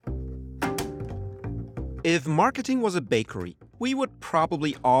If marketing was a bakery, we would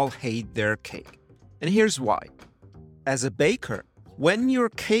probably all hate their cake. And here's why. As a baker, when your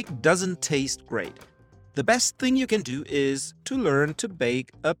cake doesn't taste great, the best thing you can do is to learn to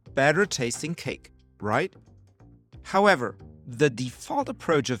bake a better tasting cake, right? However, the default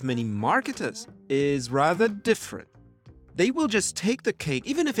approach of many marketers is rather different. They will just take the cake,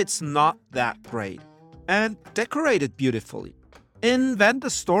 even if it's not that great, and decorate it beautifully. Invent a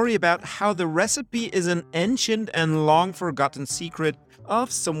story about how the recipe is an ancient and long-forgotten secret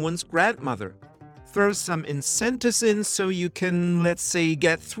of someone's grandmother. Throw some incentives in so you can, let's say,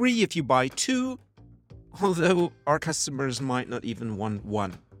 get 3 if you buy 2, although our customers might not even want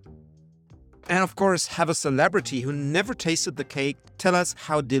 1. And of course, have a celebrity who never tasted the cake tell us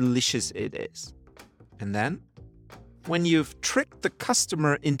how delicious it is. And then, when you've tricked the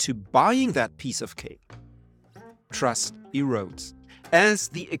customer into buying that piece of cake, trust erodes as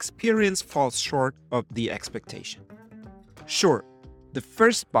the experience falls short of the expectation. Sure, the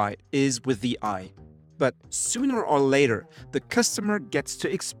first bite is with the eye, but sooner or later, the customer gets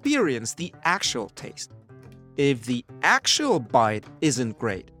to experience the actual taste. If the actual bite isn't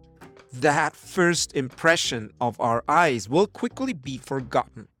great, that first impression of our eyes will quickly be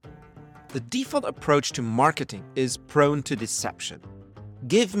forgotten. The default approach to marketing is prone to deception.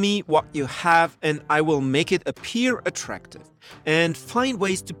 Give me what you have and I will make it appear attractive, and find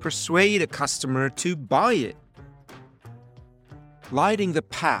ways to persuade a customer to buy it. Lighting the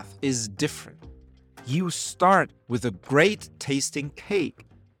path is different. You start with a great tasting cake.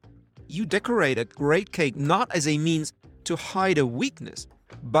 You decorate a great cake not as a means to hide a weakness,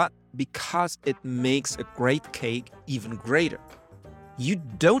 but because it makes a great cake even greater. You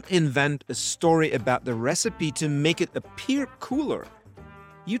don't invent a story about the recipe to make it appear cooler.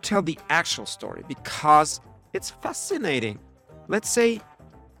 You tell the actual story because it's fascinating. Let's say,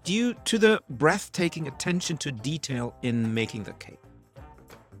 due to the breathtaking attention to detail in making the cake.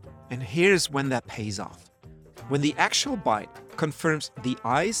 And here's when that pays off. When the actual bite confirms the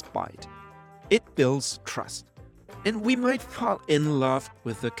eye's bite, it builds trust. And we might fall in love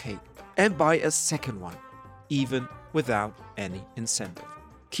with the cake and buy a second one, even without any incentive.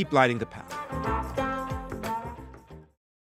 Keep lighting the path.